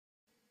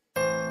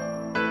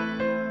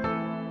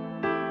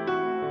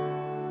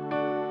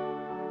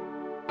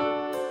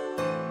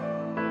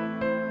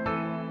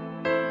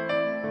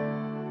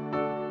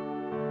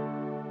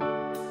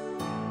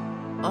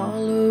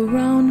All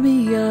around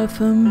me are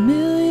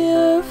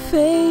familiar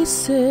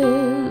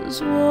faces,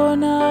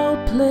 worn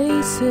out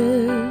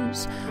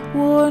places,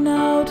 worn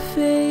out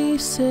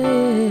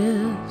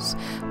faces,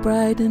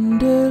 bright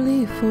and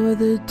early for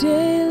the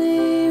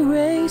daily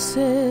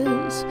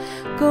races,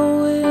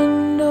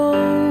 going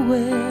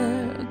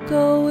nowhere,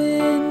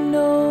 going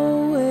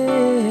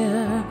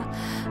nowhere,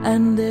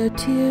 and their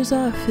tears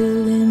are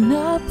filling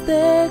up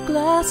their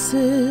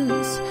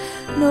glasses.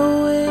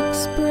 No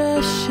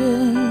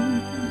expression,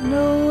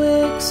 no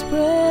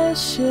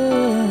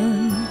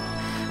expression.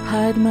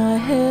 Hide my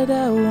head,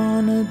 I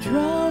wanna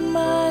drown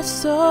my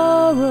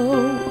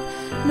sorrow.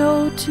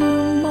 No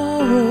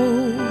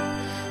tomorrow,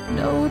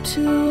 no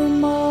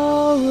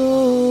tomorrow.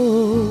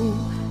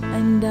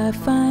 And I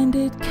find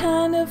it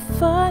kind of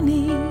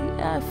funny,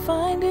 I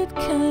find it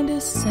kind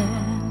of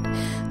sad.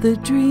 The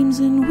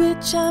dreams in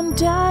which I'm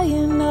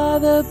dying are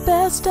the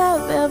best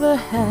I've ever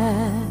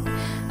had.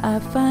 I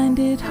find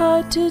it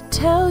hard to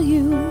tell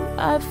you,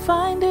 I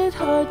find it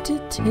hard to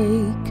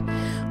take.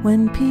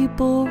 When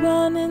people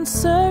run in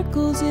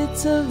circles,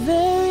 it's a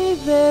very,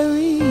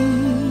 very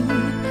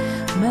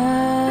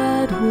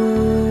mad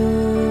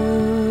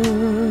world.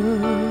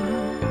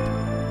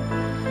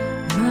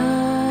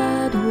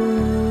 Mad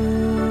world.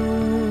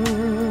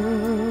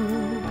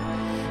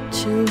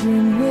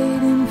 Children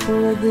waiting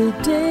for the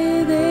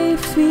day they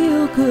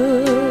feel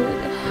good.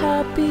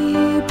 Happy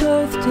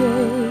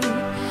birthday,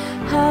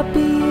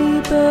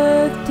 happy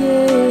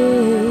birthday.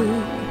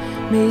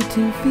 Made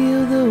to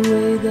feel the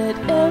way that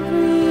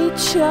every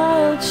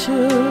child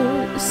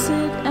should.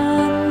 Sit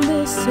and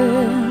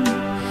listen,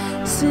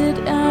 sit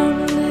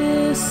and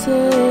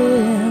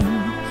listen.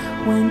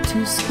 Went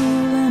to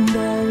school and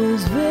I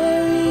was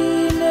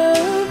very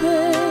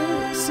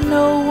nervous.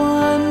 No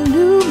one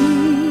knew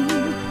me,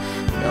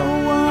 no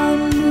one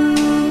knew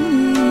me.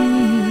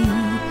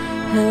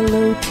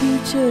 Hello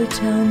teacher,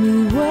 tell me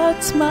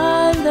what's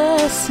my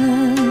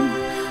lesson.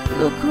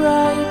 Look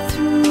right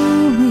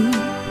through me,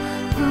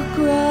 look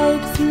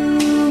right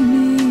through me.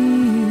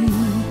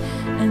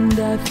 And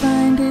I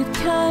find it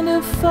kind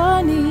of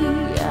funny,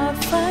 I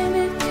find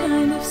it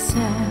kind of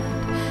sad.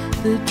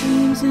 The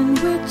dreams in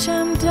which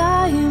I'm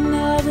dying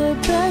are the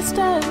best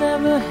I've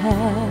ever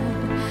had.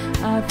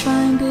 I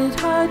find it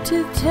hard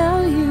to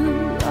tell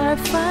you, I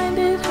find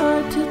it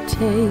hard to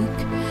take.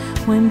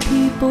 When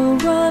people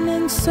run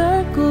in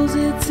circles,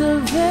 it's a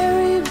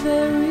very,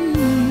 very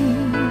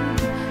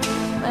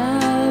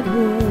mad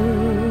world.